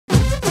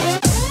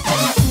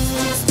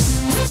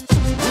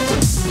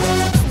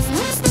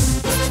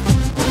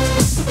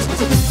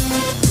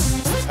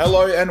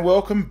Hello and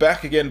welcome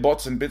back again,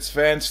 Bots and Bits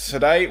fans.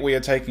 Today we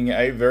are taking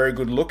a very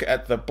good look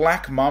at the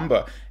Black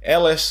Mamba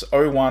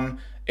LS-01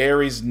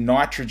 Aries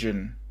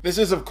Nitrogen. This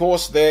is of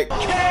course their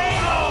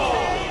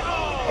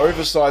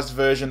oversized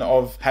version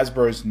of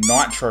Hasbro's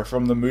Nitro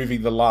from the movie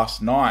The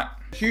Last Night.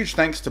 Huge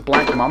thanks to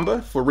Black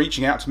Mamba for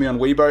reaching out to me on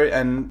Weibo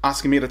and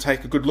asking me to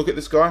take a good look at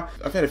this guy.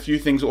 I've had a few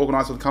things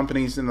organised with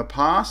companies in the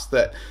past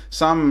that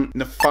some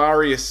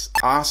nefarious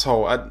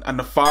asshole, a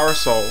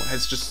nefarasol,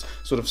 has just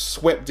sort of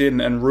swept in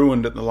and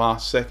ruined at the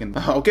last second.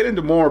 I'll get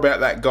into more about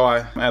that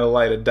guy at a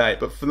later date,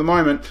 but for the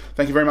moment,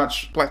 thank you very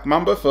much Black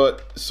Mamba for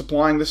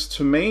supplying this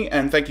to me,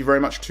 and thank you very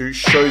much to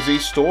show.z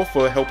store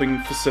for helping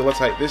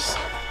facilitate this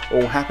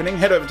all happening.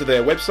 Head over to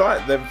their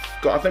website. They've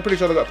got, I'm pretty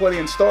sure they've got plenty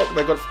in stock.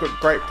 They've got a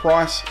great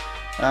price.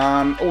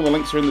 All the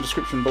links are in the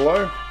description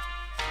below,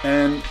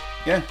 and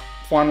yeah,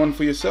 find one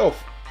for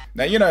yourself.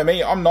 Now, you know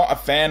me, I'm not a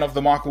fan of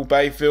the Michael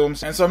Bay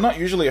films, and so I'm not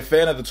usually a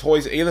fan of the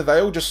toys either. They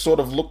all just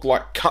sort of look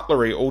like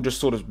cutlery, all just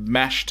sort of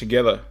mashed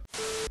together.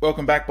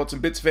 Welcome back, Bots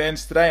and Bits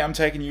fans. Today I'm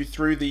taking you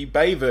through the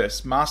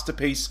Bayverse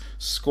Masterpiece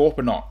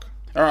Scorponok.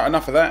 Alright,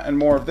 enough of that and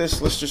more of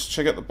this. Let's just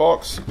check out the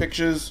box.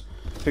 Pictures,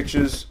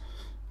 pictures,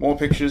 more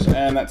pictures,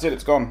 and that's it,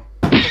 it's gone.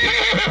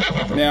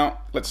 Now,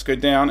 let's go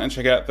down and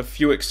check out the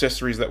few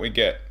accessories that we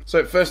get.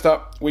 So first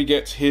up, we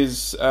get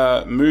his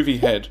movie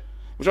head,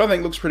 which I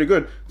think looks pretty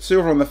good.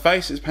 Silver on the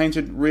face is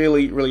painted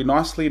really, really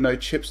nicely. No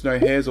chips, no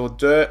hairs or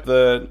dirt.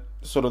 The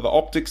sort of the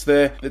optics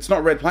there, it's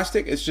not red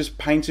plastic, it's just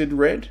painted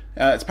red.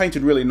 It's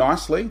painted really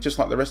nicely, just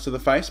like the rest of the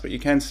face, but you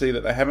can see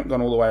that they haven't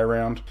gone all the way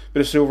around.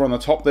 Bit of silver on the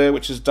top there,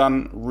 which is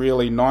done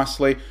really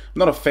nicely. I'm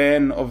not a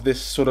fan of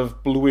this sort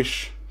of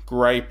bluish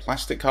grey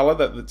plastic colour.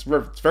 It's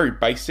very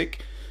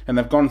basic, and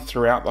they've gone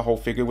throughout the whole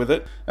figure with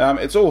it.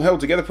 It's all held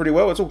together pretty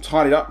well. It's all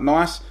tidied up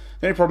nice.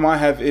 The only problem I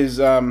have is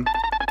the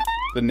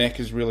neck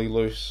is really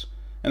loose,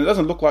 and it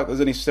doesn't look like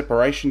there's any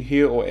separation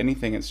here or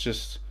anything. It's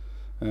just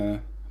a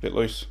bit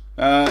loose.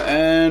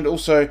 And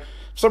also, for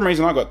some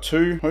reason, I got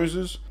two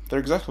hoses. They're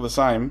exactly the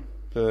same,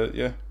 but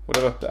yeah,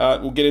 whatever.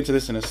 We'll get into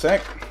this in a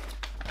sec.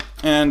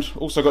 And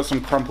also got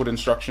some crumpled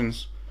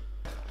instructions.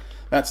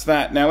 That's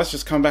that. Now let's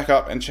just come back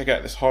up and check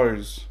out this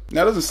hose.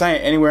 Now it doesn't say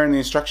anywhere in the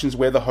instructions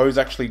where the hose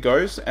actually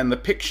goes, and the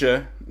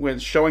picture where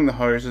it's showing the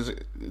hose is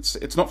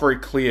it's not very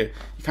clear.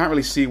 You can't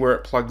really see where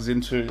it plugs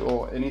into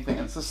or anything.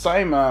 It's the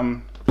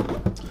same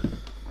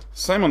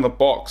same on the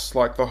box.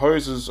 Like the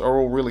hoses are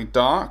all really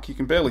dark. You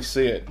can barely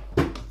see it.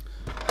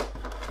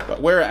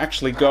 But where it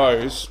actually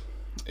goes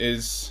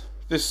is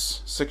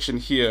this section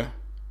here.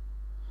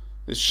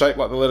 It's shaped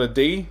like the letter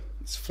D.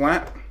 It's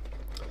flat,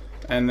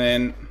 and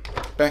then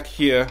back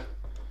here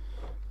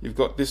you've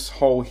got this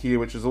hole here,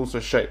 which is also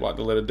shaped like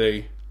the letter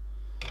D.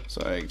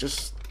 So it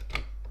just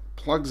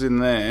plugs in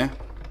there,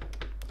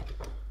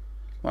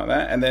 like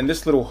that. And then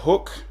this little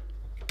hook,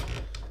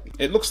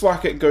 it looks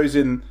like it goes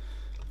in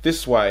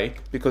this way,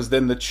 because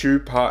then the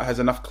tube part has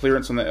enough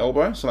clearance on the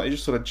elbow. So like you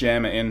just sort of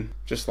jam it in,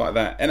 just like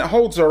that. And it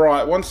holds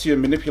alright. Once you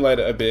manipulate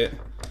it a bit,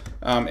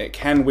 it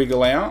can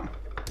wiggle out,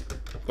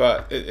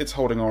 but it's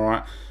holding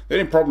alright. The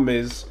only problem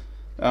is,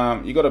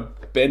 you got to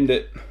bend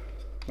it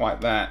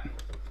like that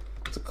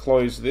to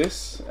close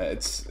this.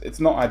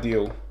 It's not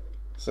ideal.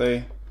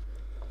 See,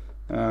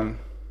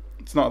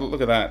 it's not.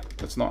 Look at that.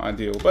 It's not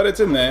ideal, but it's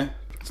in there.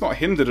 It's not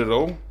hindered at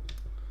all.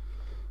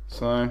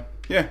 So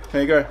yeah,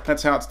 there you go.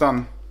 That's how it's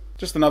done.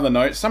 Just another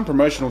note: some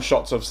promotional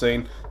shots I've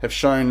seen have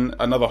shown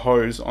another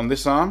hose on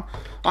this arm.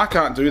 I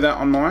can't do that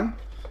on mine.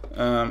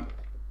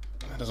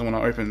 It doesn't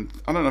want to open.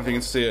 I don't know if you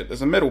can see it.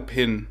 There's a metal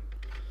pin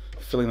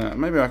filling that.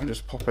 Maybe I can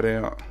just pop it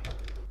out.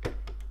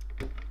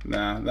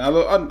 Nah,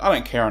 look, I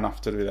don't care enough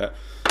to do that.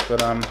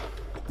 But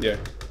yeah.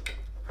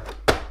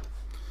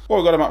 Well,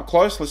 we've got him up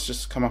close. Let's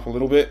just come up a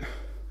little bit.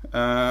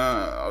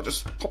 I'll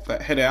just pop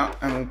that head out,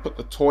 and we'll put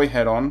the toy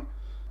head on.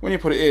 When you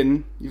put it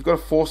in, you've got to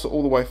force it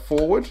all the way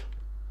forward,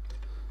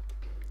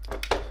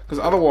 because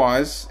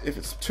otherwise, if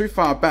it's too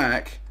far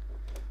back,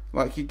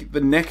 like the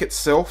neck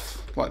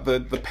itself, like the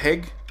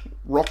peg,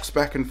 rocks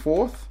back and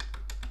forth.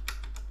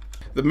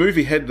 The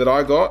movie head that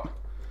I got,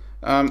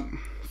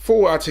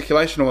 full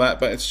articulation, all that,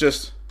 but it's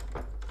just,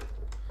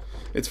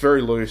 it's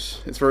very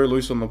loose. It's very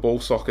loose on the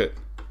ball socket.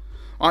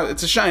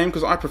 It's a shame,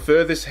 because I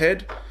prefer this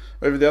head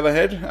over the other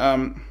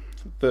head.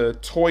 The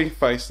toy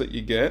face that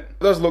you get, it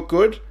does look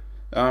good.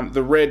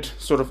 The red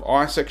sort of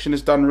eye section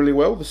is done really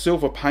well. The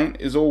silver paint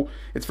is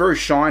it's very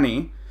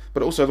shiny,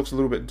 but it also looks a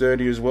little bit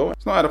dirty as well.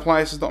 It's not out of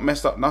place, it's not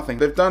messed up, nothing.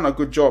 They've done a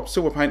good job.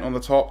 Silver paint on the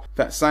top,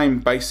 that same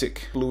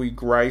basic bluey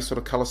grey sort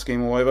of colour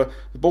scheme all over.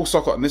 The ball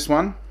socket on this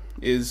one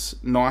is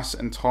nice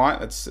and tight.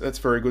 That's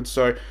very good.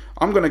 So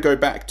I'm going to go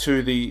back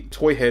to the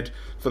toy head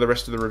for the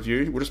rest of the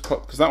review. We'll just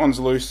pop, because that one's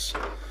loose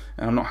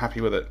and I'm not happy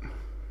with it.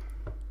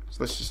 So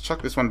let's just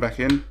chuck this one back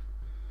in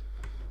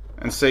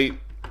and see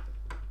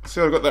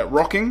I've got that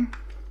rocking.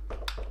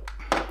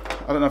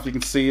 I don't know if you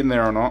can see in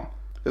there or not.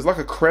 There's like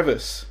a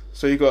crevice.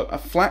 So you've got a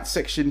flat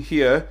section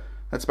here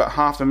that's about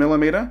 0.5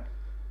 millimeter,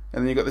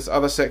 and then you've got this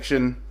other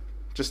section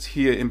just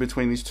here in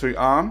between these two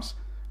arms.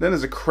 Then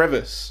there's a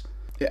crevice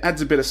it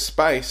adds a bit of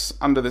space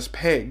under this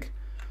peg,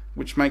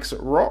 which makes it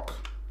rock.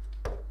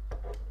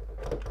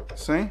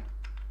 See?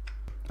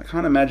 I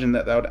can't imagine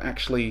that they would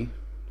actually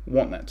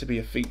want that to be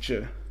a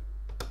feature.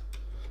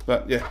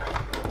 But yeah,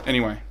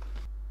 anyway.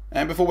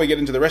 And before we get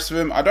into the rest of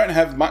him, I don't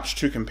have much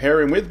to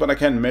compare him with, but I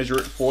can measure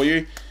it for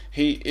you.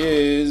 He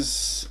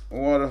is,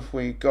 what have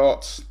we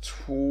got?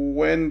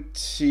 24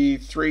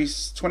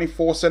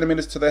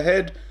 centimeters to the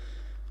head,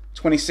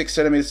 26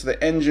 centimeters to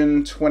the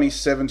engine,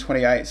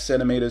 28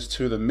 centimeters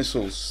to the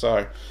missiles.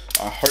 So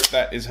I hope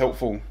that is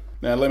helpful.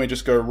 Now let me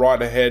just go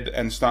right ahead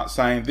and start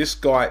saying this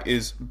guy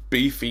is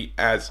beefy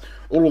as.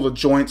 All of the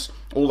joints,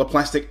 all the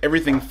plastic,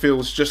 everything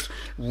feels just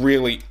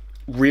really,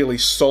 really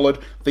solid.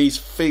 These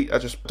feet are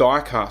just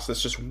die cast.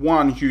 It's just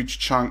one huge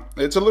chunk.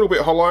 It's a little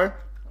bit hollow.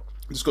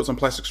 It's got some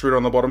plastic screwed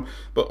on the bottom,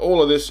 but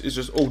all of this is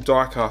just all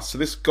die cast. So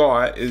this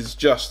guy is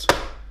just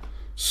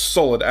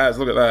solid as.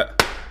 Look at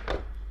that.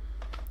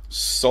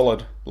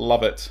 Solid.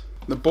 Love it.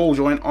 The ball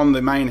joint on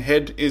the main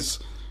head is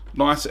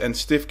nice and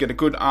stiff. Get a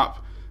good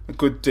up, a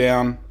good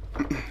down.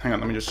 Hang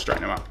on, let me just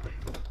straighten him up.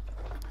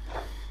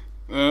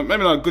 Maybe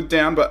not a good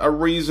down, but a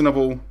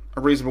reasonable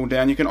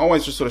down. You can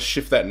always just sort of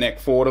shift that neck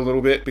forward a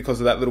little bit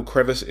because of that little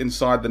crevice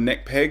inside the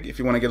neck peg if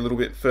you want to get a little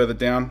bit further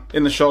down.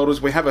 In the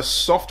shoulders, we have a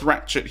soft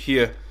ratchet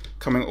here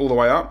coming all the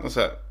way up. What's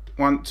that?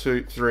 1,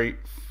 2, 3,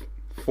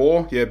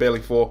 4. Yeah, barely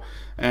 4.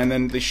 And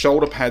then the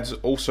shoulder pads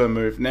also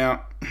move.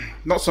 Now,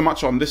 not so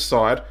much on this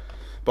side,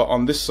 but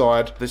on this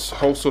side, this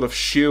whole sort of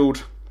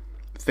shield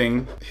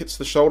thing hits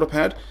the shoulder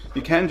pad.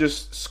 You can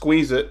just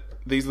squeeze it.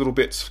 These little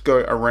bits go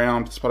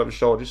around this part of the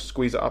shoulder. Just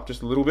squeeze it up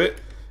just a little bit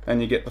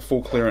and you get the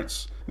full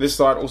clearance. This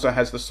side also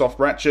has the soft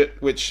ratchet,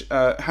 which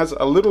has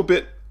a little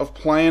bit of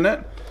play in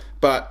it,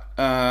 but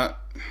yeah,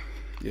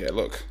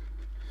 look,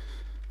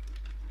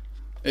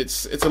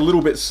 it's a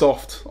little bit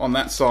soft on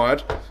that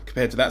side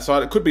compared to that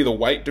side. It could be the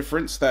weight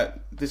difference. That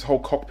this whole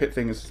cockpit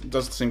thing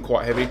does seem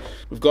quite heavy.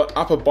 We've got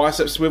upper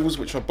bicep swivels,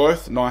 which are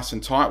both nice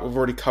and tight. We've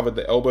already covered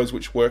the elbows,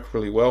 which work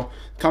really well.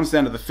 Comes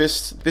down to the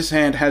fists. This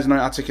hand has no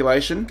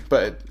articulation,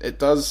 but it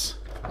does.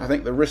 I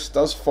think the wrist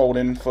does fold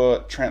in for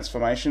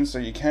transformation, so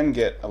you can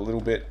get a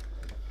little bit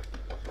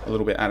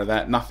out of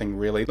that. Nothing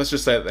really. Let's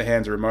just say that the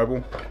hands are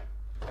immobile.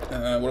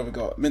 What have we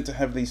got? Meant to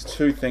have these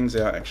two things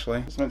out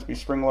actually. It's meant to be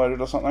spring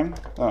loaded or something.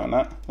 Oh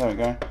no, there we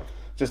go.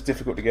 Just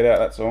difficult to get out,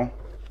 that's all.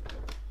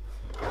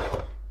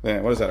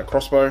 There, what is that, a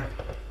crossbow?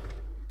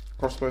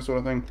 Crossbow sort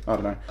of thing? I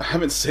don't know. I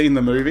haven't seen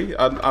the movie.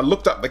 I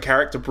looked up the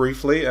character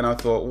briefly and I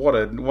thought, what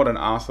an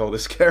arsehole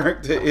this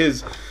character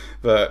is.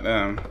 But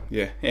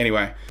yeah,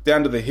 anyway.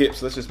 Down to the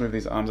hips. Let's just move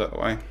these arms out of the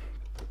way.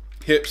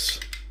 Hips.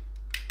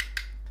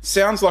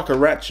 Sounds like a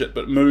ratchet,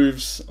 but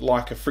moves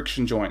like a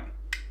friction joint.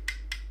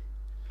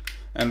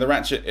 And the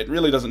ratchet, it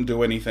really doesn't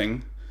do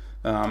anything.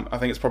 I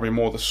think it's probably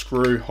more the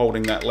screw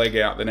holding that leg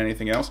out than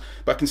anything else.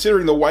 But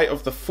considering the weight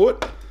of the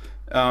foot,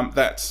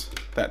 that's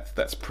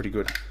pretty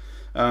good.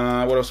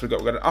 What else we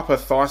got? We've got an upper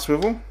thigh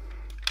swivel,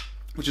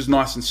 which is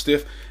nice and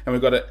stiff, and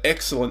we've got an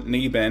excellent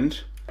knee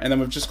bend. And then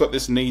we've just got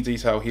this knee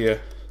detail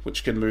here,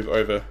 which can move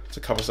over to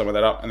cover some of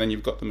that up. And then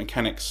you've got the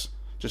mechanics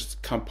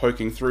just come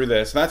poking through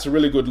there. So that's a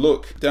really good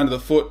look. Down to the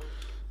foot,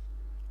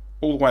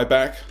 all the way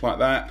back like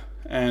that,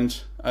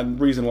 and a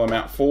reasonable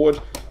amount forward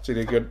to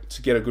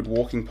get a good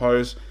walking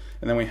pose.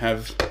 And then we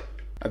have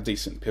a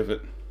decent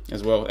pivot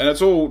as well.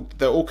 And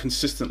they're all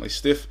consistently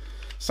stiff.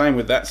 Same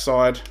with that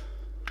side.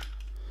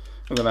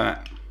 Look at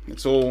that.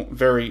 It's all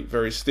very,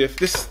 very stiff.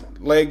 This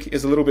leg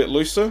is a little bit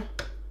looser.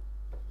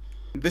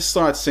 This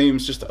side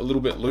seems just a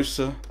little bit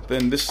looser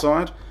than this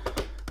side.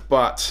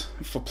 But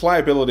for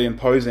playability and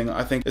posing,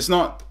 I think it's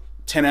not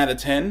 10 out of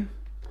 10,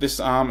 this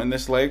arm and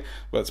this leg,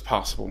 but it's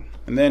passable.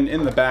 And then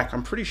in the back,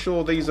 I'm pretty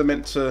sure these are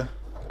meant to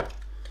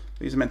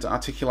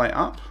articulate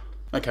up.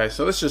 Okay,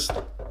 so let's just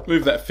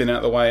move that fin out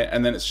of the way,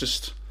 and then it's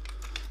just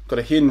got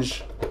a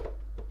hinge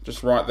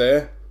just right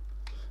there.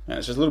 And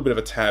it's just a little bit of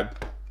a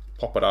tab.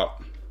 Pop it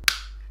up.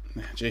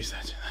 Jeez,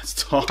 that's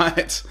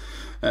tight.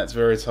 That's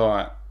very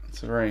tight.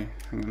 It's a very,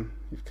 hang on,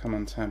 you've come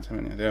on tab,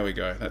 haven't you? There we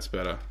go, that's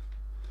better.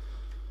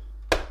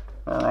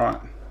 Alright,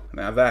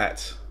 now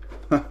that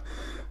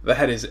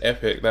is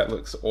epic. That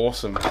looks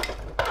awesome.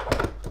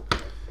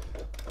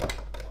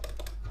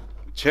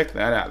 Check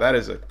that out. That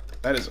is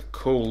a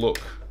cool look.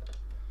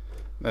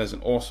 That is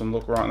an awesome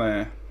look right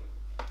there.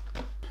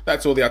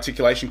 That's all the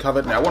articulation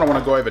covered. Now what I want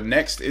to go over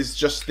next is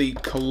just the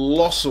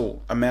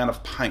colossal amount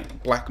of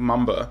paint Black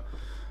Mamba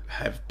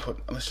have put.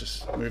 Let's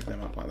just move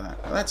them up like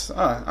that.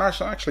 I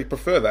actually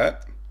prefer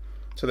that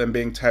to them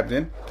being tabbed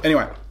in.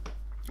 Anyway,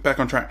 back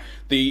on track.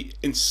 The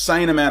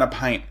insane amount of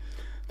paint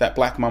that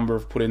Black Mamba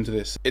have put into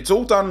this. It's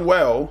all done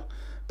well,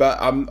 but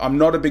I'm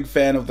not a big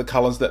fan of the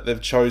colors that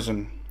they've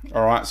chosen.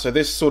 Alright, so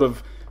this sort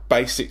of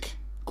basic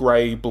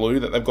grey blue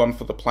that they've gone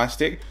for the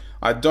plastic,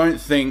 I don't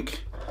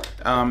think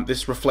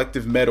this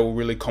reflective metal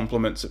really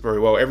complements it very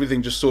well.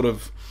 Everything just sort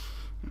of,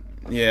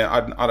 yeah,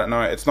 I don't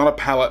know. It's not a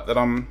palette that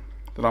I'm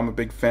a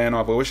big fan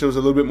of. I wish there was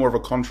a little bit more of a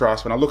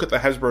contrast. When I look at the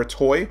Hasbro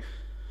toy,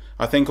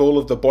 I think all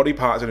of the body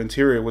parts and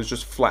interior was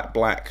just flat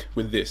black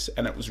with this,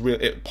 and it was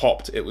it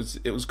popped. It was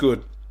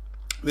good.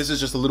 This is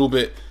just a little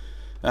bit.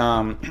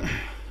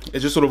 It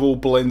just sort of all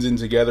blends in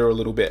together a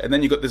little bit, and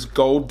then you've got this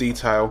gold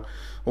detail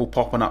all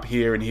popping up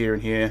here and here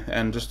and here,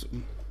 and just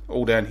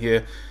all down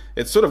here.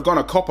 It's sort of gone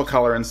a copper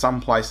color in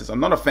some places. I'm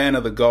not a fan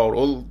of the gold.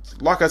 Or,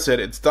 like I said,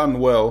 it's done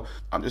well.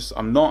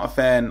 I'm not a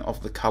fan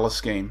of the color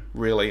scheme,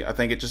 really. I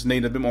think it just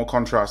needed a bit more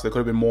contrast. There could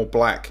have been more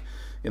black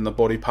in the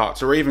body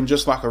parts, or even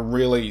just like a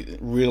really,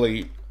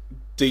 really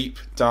deep,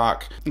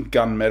 dark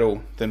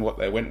gunmetal than what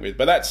they went with.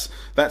 But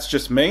that's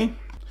just me.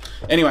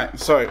 Anyway,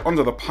 so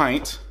onto the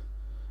paint.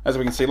 As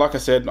we can see, like I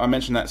said, I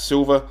mentioned that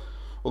silver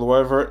all the way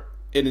over it.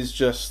 It is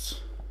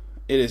just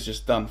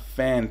done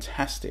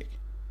fantastic.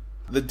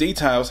 The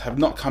details have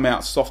not come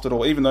out soft at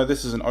all. Even though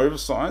this is an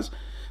oversize,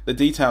 the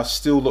details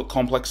still look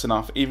complex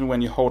enough, even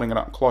when you're holding it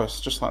up close,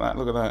 just like that.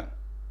 Look at that.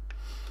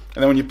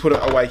 And then when you put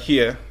it away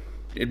here,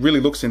 it really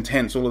looks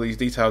intense. All of these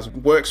details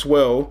works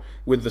well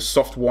with the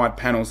soft wide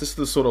panels. This is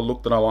the sort of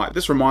look that I like.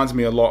 This reminds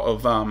me a lot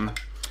of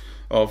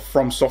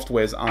From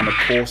Software's Armored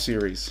Core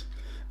series.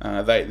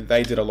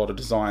 They did a lot of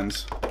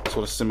designs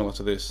sort of similar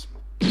to this.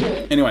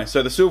 Anyway,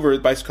 so the silver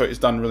base coat is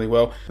done really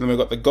well. And then we've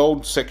got the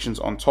gold sections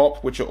on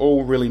top, which are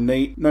all really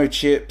neat. No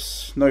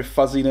chips, no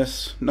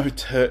fuzziness, no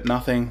dirt,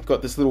 nothing.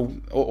 Got this little,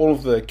 all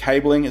of the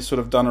cabling is sort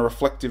of done a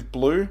reflective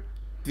blue.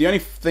 The only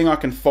thing I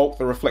can fault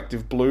the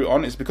reflective blue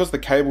on is because the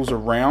cables are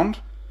round.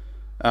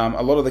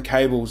 A lot of the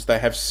cables, they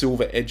have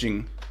silver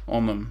edging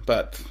on them,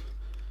 but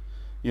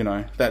you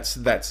know, that's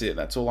it.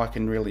 That's all I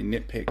can really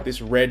nitpick.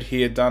 This red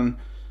here done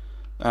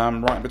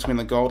right between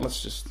the gold.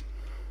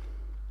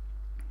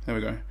 There we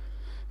go.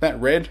 That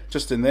red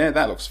just in there,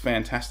 that looks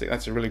fantastic.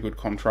 That's a really good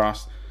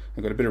contrast.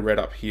 I've got a bit of red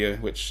up here,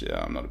 which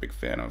I'm not a big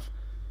fan of.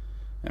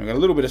 And we've got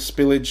a little bit of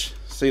spillage.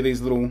 See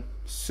these little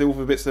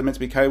silver bits that are meant to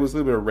be cables? A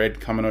little bit of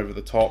red coming over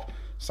the top.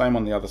 Same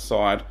on the other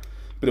side.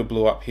 Bit of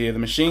blue up here. The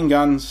machine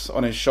guns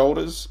on his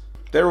shoulders,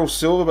 they're all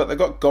silver, but they've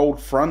got gold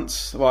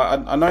fronts.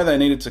 Well, I know they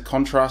needed to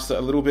contrast it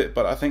a little bit,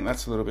 but I think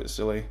that's a little bit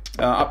silly.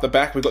 Up the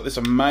back, we've got this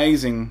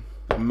amazing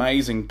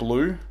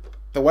blue.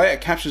 The way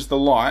it captures the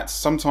lights,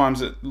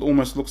 sometimes it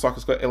almost looks like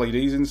it's got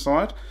LEDs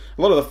inside.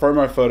 A lot of the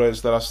promo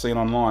photos that I've seen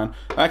online,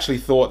 I actually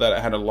thought that it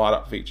had a light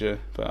up feature,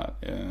 but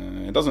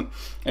it doesn't.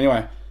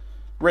 Anyway,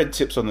 red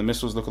tips on the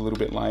missiles look a little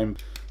bit lame.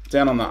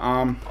 Down on the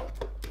arm,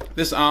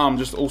 this arm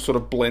just all sort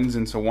of blends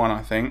into one,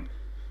 I think.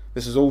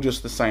 This is all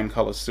just the same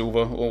color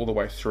silver all the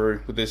way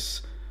through with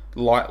this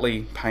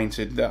lightly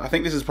painted. I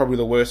think this is probably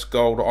the worst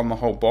gold on the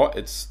whole bot.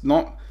 It's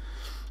not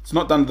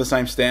done to the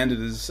same standard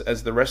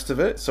as the rest of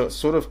it, so it's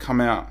sort of come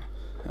out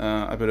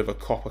a bit of a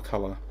copper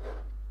color.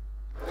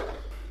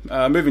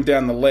 Moving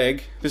down the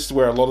leg, this is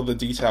where a lot of the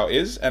detail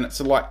is, and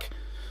it's like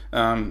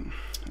maybe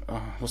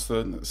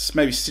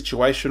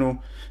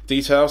situational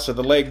detail. So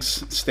the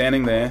legs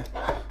standing there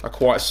are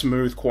quite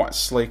smooth, quite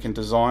sleek and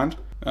designed.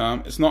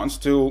 It's not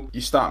until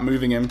you start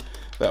moving him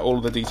that all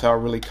of the detail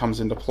really comes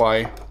into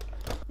play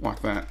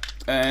like that.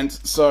 And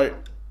so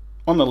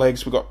on the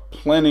legs, we've got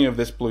plenty of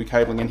this blue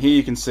cabling, and here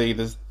you can see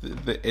there's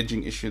the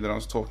edging issue that I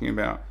was talking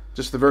about.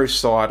 Just the very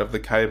side of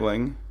the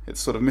cabling, it's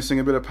sort of missing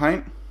a bit of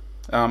paint.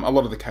 A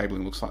lot of the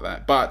cabling looks like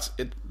that, but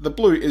the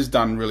blue is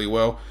done really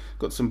well.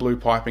 Got some blue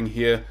piping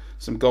here,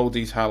 some gold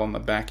detail on the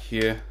back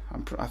here.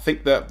 I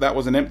think that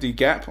was an empty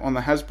gap on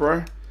the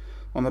Hasbro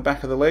on the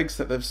back of the legs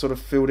that they've sort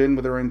of filled in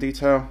with their own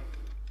detail.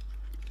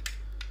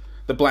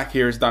 The black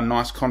here is done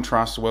nice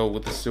contrast well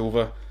with the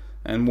silver,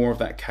 and more of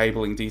that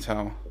cabling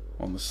detail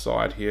on the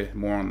side here,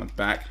 more on the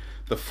back.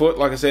 The foot,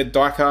 like I said,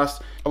 die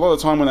cast. A lot of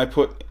the time when they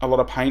put a lot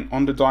of paint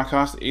onto die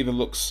cast, it either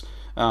looks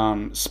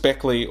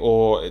speckly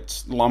or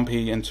it's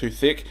lumpy and too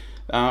thick.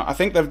 I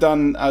think they've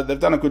done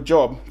a good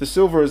job. The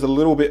silver is a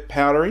little bit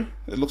powdery.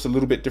 It looks a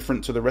little bit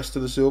different to the rest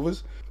of the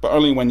silvers, but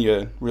only when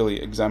you're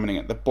really examining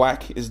it. The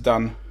black is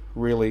done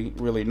really,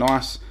 really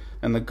nice,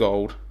 and the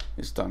gold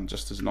is done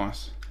just as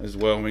nice as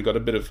well. And we've got a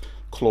bit of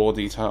claw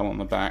detail on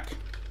the back.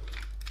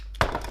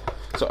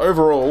 So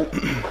overall,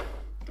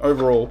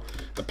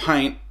 the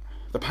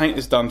paint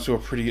is done to a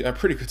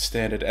pretty good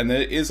standard, and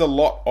there is a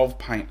lot of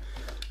paint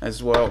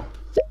as well.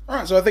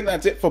 Alright, so I think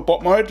that's it for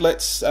bot mode.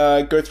 Let's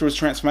go through his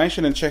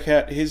transformation and check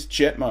out his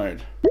jet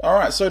mode.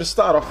 Alright, so to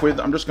start off with,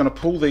 I'm just going to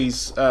pull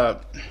these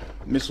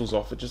missiles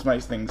off. It just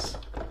makes things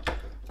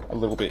a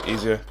little bit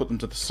easier. Put them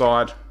to the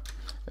side,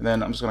 and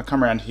then I'm just going to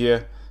come around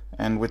here,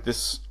 and with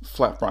this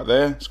flap right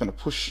there, just going to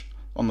push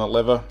on the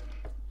lever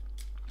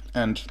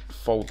and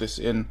fold this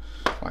in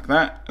like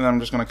that, and then I'm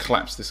just going to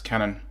collapse this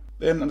cannon.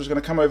 Then I'm just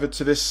going to come over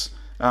to this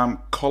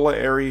collar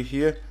area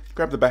here,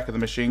 grab the back of the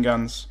machine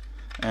guns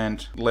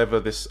and lever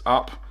this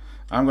up.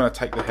 I'm going to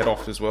take the head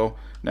off as well.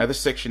 Now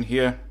this section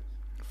here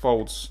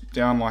folds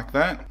down like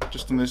that,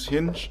 just on this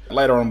hinge.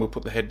 Later on we'll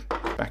put the head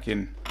back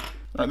in.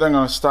 Right, then I'm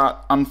going to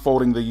start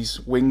unfolding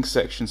these wing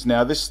sections.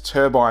 Now this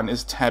turbine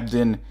is tabbed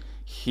in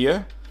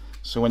here,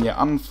 so when you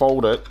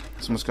unfold it,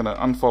 so I'm just going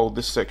to unfold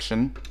this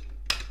section,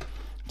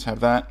 tab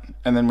that,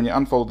 and then when you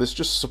unfold this,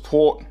 just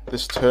support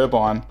this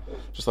turbine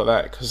just like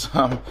that, because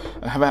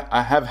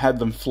I have had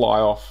them fly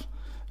off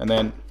and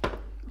then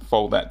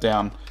fold that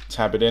down,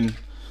 tab it in.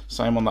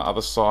 Same on the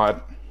other side.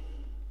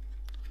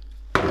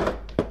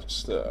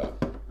 Just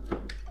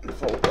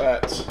fold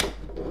that.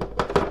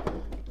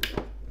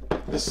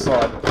 This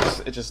side,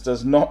 it just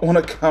does not want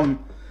to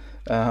come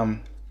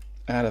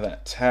out of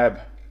that tab.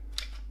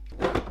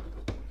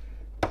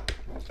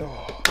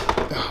 Oh,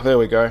 there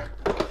we go.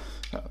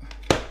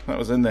 That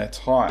was in there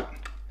tight.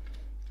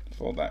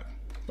 Fold that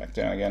back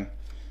down again.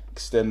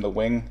 Extend the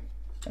wing,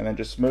 and then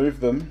just move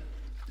them.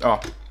 Oh,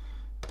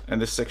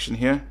 and this section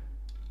here,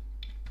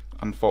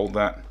 unfold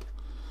that,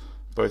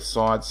 both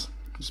sides.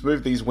 Just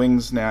move these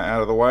wings now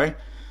out of the way.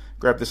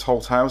 Grab this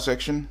whole tail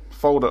section,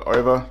 fold it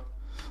over.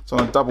 It's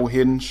on a double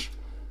hinge.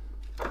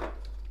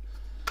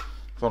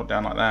 Fold it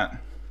down like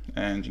that,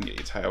 and you can get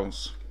your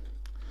tails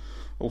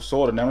all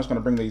sorted. Now I'm just going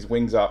to bring these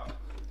wings up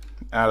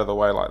out of the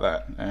way like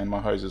that, and my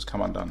hoses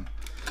come undone.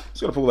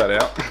 Just got to pull that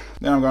out.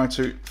 Now I'm going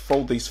to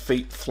fold these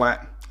feet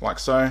flat like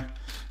so.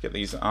 Get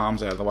these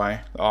arms out of the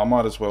way. I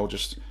might as well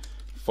just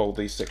fold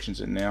these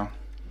sections in now,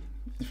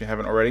 if you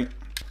haven't already.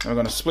 Now we're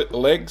going to split the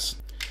legs.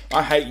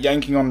 I hate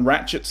yanking on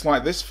ratchets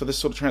like this for this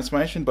sort of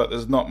transformation, but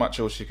there's not much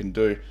else you can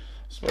do.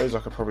 I suppose I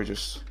could probably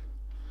just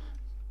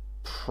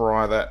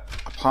pry that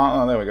apart.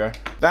 Oh, there we go.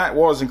 That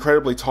was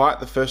incredibly tight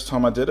the first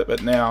time I did it,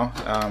 but now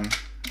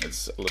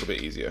it's a little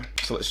bit easier.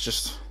 So let's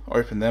just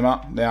open them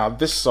up. Now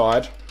this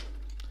side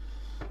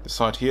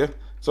here,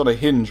 it's on a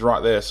hinge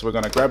right there, so we're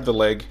going to grab the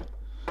leg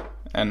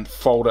and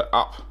fold it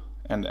up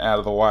and out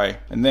of the way.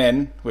 And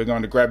then we're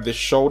going to grab this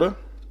shoulder,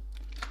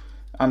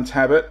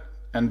 untab it,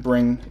 and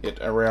bring it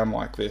around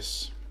like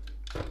this.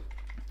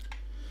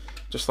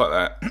 Just like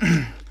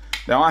that.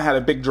 Now I had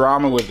a big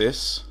drama with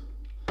this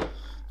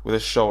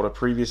shoulder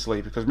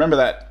previously, because remember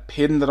that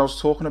pin that I was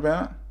talking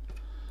about?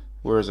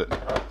 Where is it?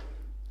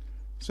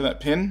 See that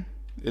pin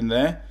in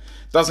there?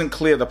 It doesn't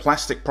clear the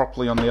plastic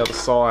properly on the other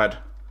side.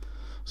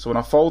 So when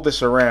I fold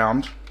this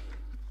around,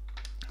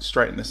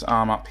 straighten this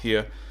arm up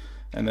here,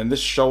 and then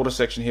this shoulder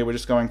section here, we're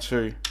just going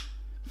to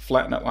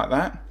flatten it like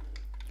that,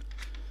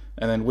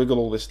 and then wiggle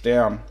all this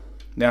down.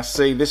 Now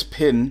see, this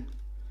pin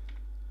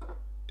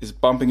is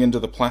bumping into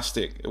the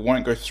plastic. It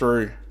won't go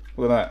through.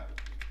 Look at that.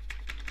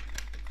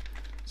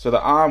 So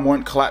the arm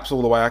won't collapse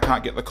all the way. I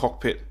can't get the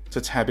cockpit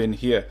to tab in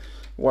here.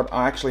 What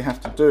I actually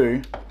have to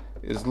do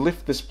is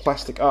lift this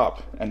plastic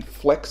up and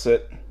flex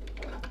it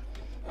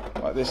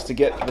like this to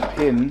get the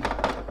pin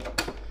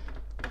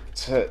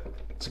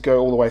to go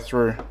all the way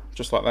through,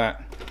 just like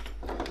that.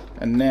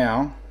 And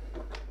now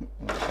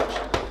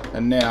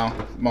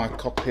my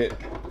cockpit,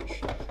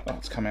 oh,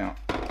 it's come out.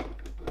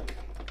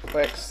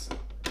 Flex.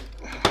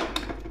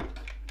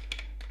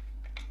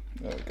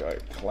 There we go,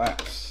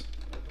 collapse.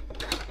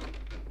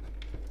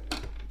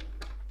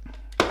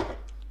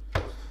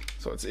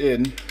 So it's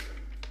in.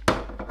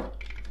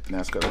 Now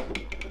it's got to,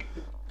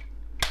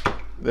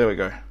 there we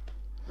go.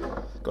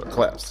 Got it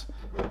collapsed.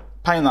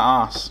 Pain in the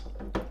ass.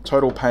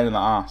 Total pain in the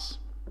ass.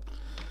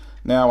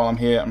 Now while I'm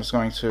here, I'm just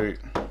going to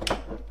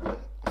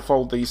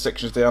fold these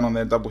sections down on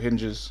their double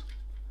hinges.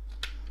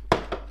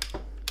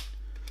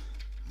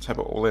 Tap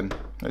it all in.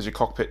 There's your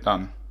cockpit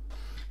done.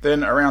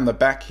 Then around the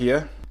back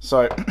here,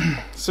 so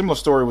similar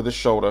story with this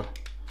shoulder.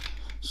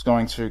 Just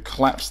going to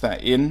collapse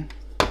that in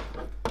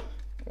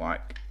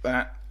like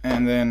that,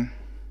 and then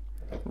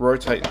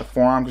rotate the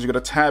forearm, because you've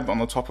got a tab on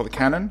the top of the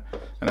cannon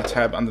and a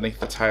tab underneath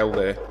the tail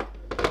there.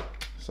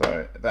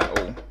 So that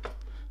all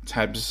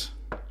tabs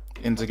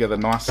in together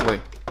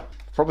nicely.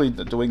 Probably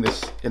doing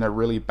this in a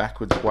really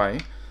backwards way,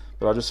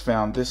 but I just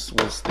found this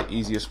was the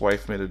easiest way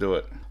for me to do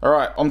it.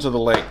 Alright, onto the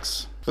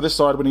legs. For this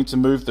side we need to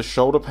move the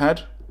shoulder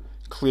pad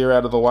clear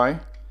out of the way,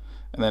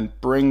 and then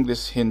bring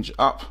this hinge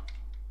up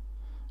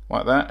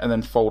like that, and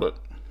then fold it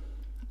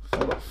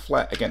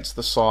flat against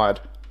the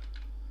side,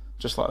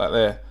 just like that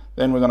there.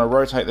 Then we're going to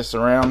rotate this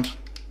around,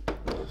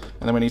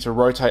 and then we need to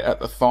rotate at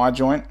the thigh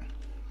joint,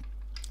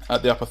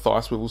 at the upper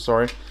thigh swivel,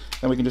 sorry.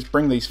 Then we can just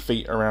bring these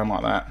feet around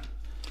like that.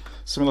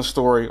 Similar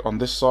story on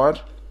this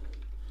side.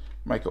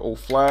 Make it all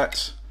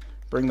flat,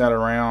 bring that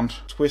around,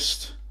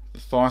 twist the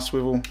thigh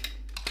swivel,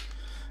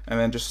 and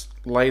then just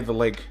lay the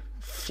leg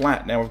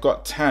flat. Now we've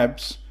got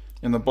tabs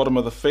in the bottom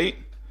of the feet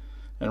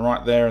and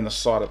right there in the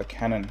side of the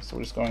cannon. So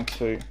we're just going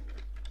to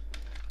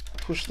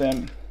push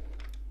them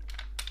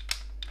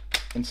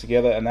in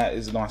together, and that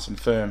is nice and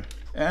firm.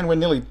 And we're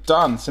nearly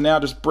done. So now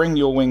just bring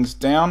your wings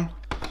down.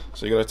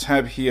 So you've got a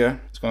tab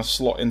here. It's going to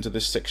slot into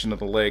this section of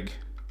the leg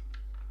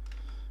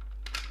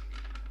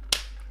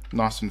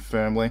nice and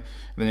firmly. And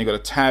then you've got a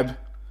tab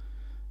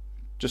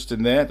just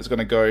in there that's going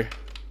to go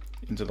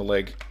into the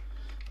leg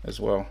as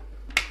well.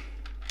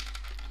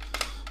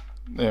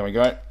 There we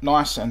go.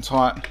 Nice and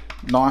tight,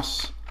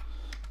 nice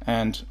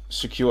and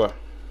secure.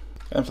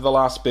 And for the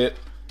last bit,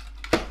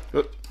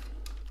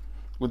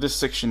 with this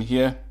section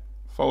here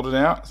folded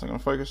out, it's not going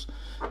to focus,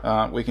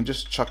 we can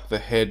just chuck the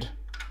head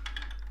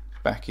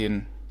back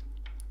in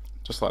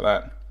just like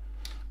that.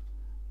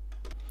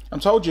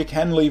 I'm told you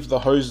can leave the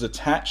hose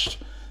attached,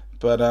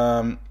 but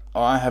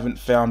I haven't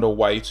found a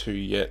way to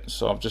yet,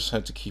 so I've just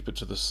had to keep it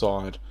to the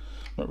side.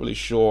 Not really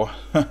sure.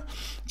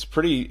 It's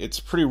pretty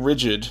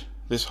rigid,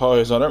 this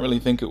hose. I don't really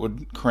think it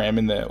would cram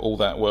in there all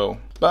that well.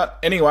 But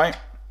anyway,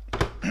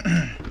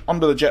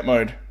 onto the jet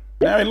mode.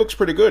 Now it looks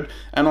pretty good,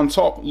 and on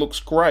top looks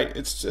great.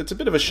 It's a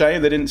bit of a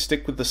shame they didn't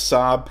stick with the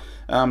Saab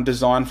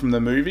design from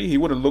the movie. He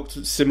would have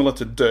looked similar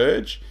to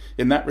Dirge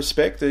in that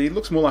respect. He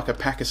looks more like a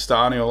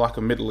Pakistani or like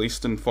a Middle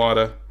Eastern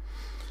fighter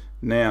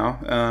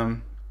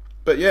now.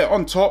 But yeah,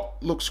 on top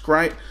looks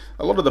great.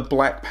 A lot of the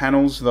black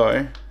panels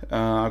though,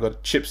 I've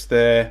got chips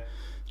there,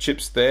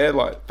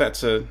 like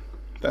that's the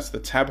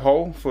tab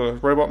hole for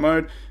robot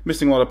mode.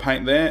 Missing a lot of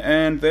paint there,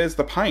 and there's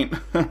the paint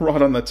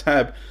right on the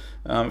tab.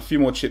 A few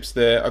more chips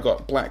there. I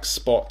got black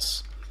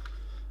spots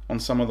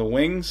on some of the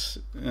wings.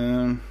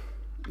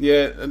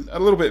 Yeah, a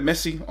little bit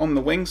messy on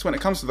the wings. When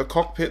it comes to the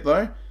cockpit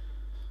though,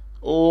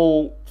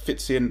 all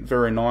fits in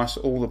very nice.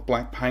 All the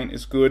black paint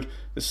is good.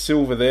 The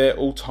silver there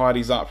all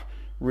tidies up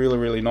really,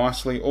 really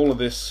nicely. All of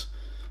this,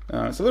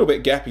 it's a little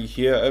bit gappy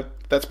here.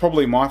 That's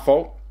probably my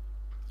fault.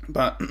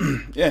 But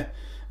yeah,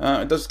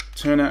 it does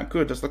turn out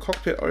good. Does the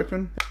cockpit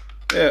open?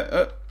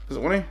 Yeah, does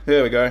it want to?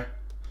 There we go.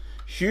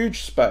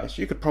 Huge space.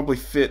 You could probably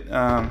fit,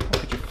 what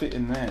could you fit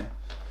in there?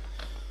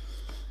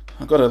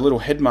 I've got a little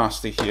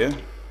headmaster here.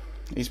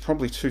 He's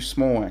probably too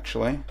small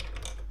actually.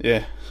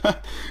 Yeah,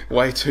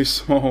 way too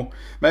small.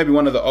 Maybe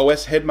one of the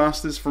OS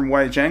headmasters from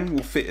Wei Jiang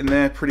will fit in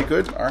there pretty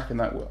good. I reckon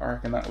that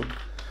would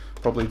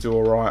probably do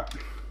alright.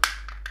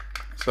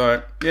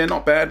 So yeah,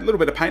 not bad. A little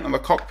bit of paint on the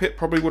cockpit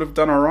probably would have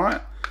done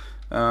alright.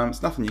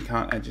 It's nothing you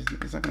can't add.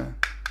 Is that gonna...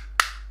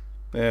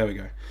 There we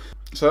go.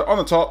 So on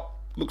the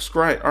top, looks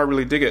great. I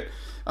really dig it.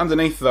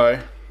 Underneath though,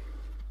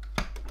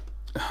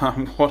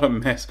 what a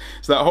mess.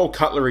 So that whole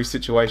cutlery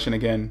situation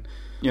again,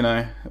 you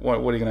know, what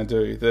are you going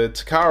to do? The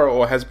Takara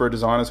or Hasbro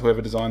designers,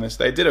 whoever designed this,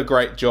 they did a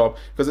great job,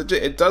 because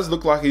it does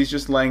look like he's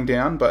just laying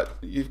down, but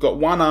you've got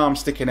one arm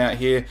sticking out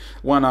here,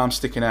 one arm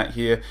sticking out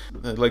here.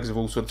 The legs have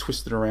all sort of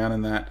twisted around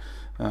in that.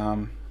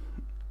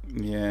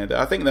 Yeah,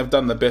 I think they've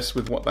done the best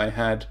with what they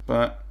had,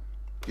 but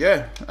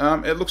yeah,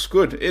 it looks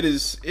good. It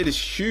is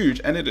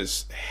huge, and it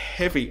is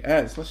heavy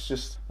as. Let's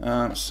just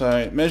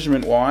so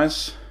measurement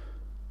wise,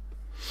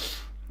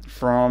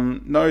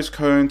 from nose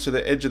cone to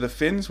the edge of the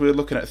fins, we're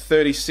looking at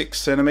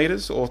 36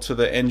 centimeters, or to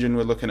the engine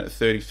we're looking at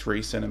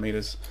 33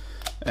 centimeters,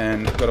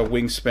 and got a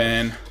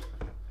wingspan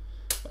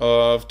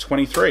of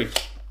 23.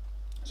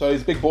 So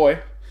he's a big boy,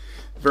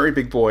 very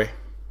big boy.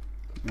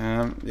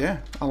 Yeah,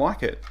 I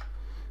like it.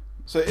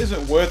 So is it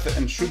worth it,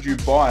 and should you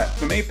buy it?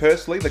 For me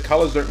personally, the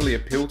colours don't really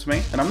appeal to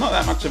me, and I'm not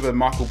that much of a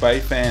Michael Bay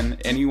fan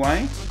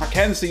anyway. I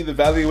can see the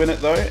value in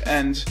it though,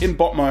 and in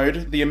bot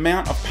mode, the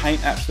amount of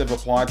paint apps they've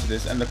applied to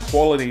this and the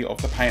quality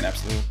of the paint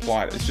apps they've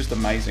applied, it's just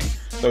amazing.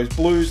 Those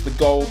blues, the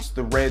golds,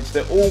 the reds,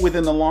 they're all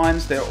within the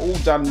lines, they're all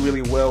done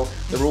really well,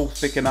 they're all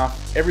thick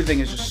enough. Everything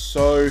is just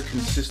so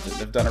consistent.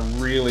 They've done a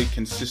really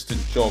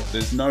consistent job.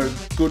 There's no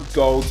good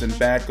golds and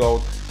bad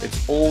gold.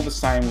 It's all the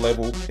same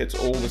level, it's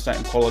all the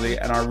same quality,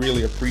 and I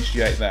really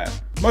appreciate that.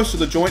 Most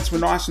of the joints were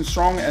nice and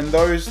strong, and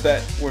those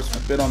that were a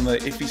bit on the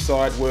iffy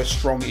side were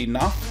strong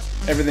enough.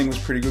 Everything was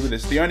pretty good with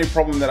this. The only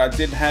problem that I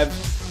did have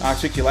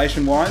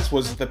articulation wise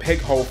was the peg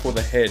hole for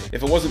the head.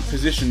 If it wasn't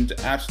positioned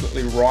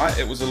absolutely right,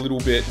 it was a little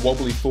bit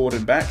wobbly forward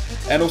and back.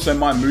 And also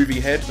my movie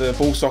head, the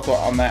ball socket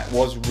on that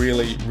was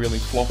really, really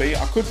floppy.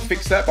 I could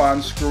fix that by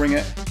unscrewing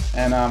it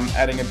and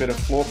adding a bit of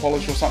floor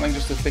polish or something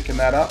just to thicken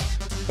that up.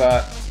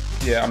 But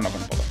yeah, I'm not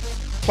gonna bother.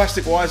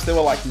 Plastic wise, there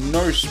were like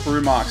no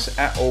sprue marks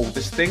at all.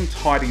 This thing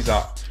tidies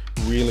up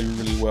really,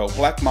 really well.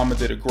 Black Mamba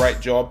did a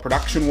great job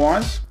production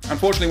wise.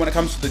 Unfortunately, when it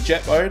comes to the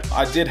jet mode,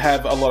 I did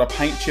have a lot of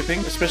paint chipping,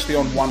 especially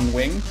on one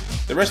wing.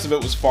 The rest of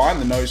it was fine.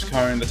 The nose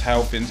cone, the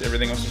tail fins,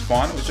 everything else was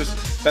fine. It was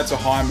just, that's a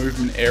high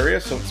movement area,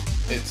 so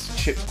it's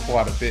chipped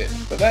quite a bit.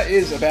 But that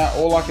is about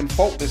all I can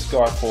fault this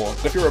guy for.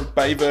 If you're a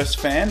Bayverse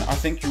fan, I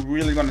think you're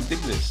really going to dig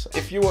this.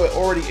 If you were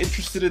already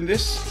interested in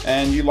this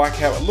and you like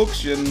how it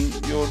looks and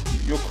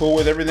you're cool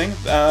with everything,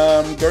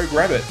 go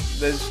grab it.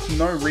 There's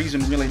no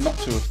reason really not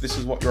to if this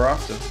is what you're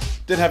after.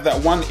 Did have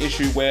that one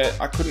issue where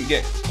I couldn't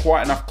get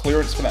quite enough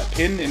clearance for that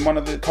pin in one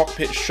of the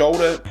cockpit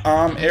shoulder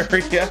arm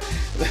area.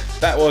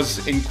 That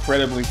was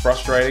incredibly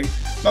frustrating.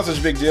 Not such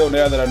a big deal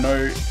now that I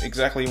know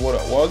exactly what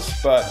it was,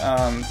 but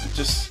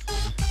just,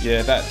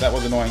 yeah, that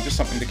was annoying. Just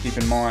something to keep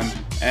in mind.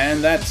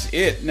 And that's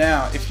it.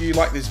 Now, if you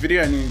like this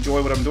video and you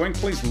enjoy what I'm doing,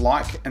 please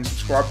like and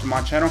subscribe to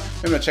my channel.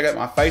 Remember to check out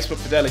my Facebook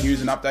for daily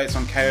news and updates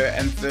on KO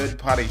and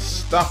third-party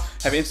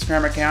stuff. Have an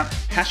Instagram account,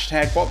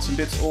 hashtag bots and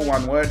bits, all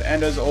one word.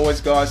 And as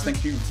always, guys,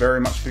 thank you very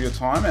much for your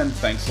time, and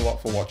thanks a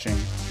lot for watching.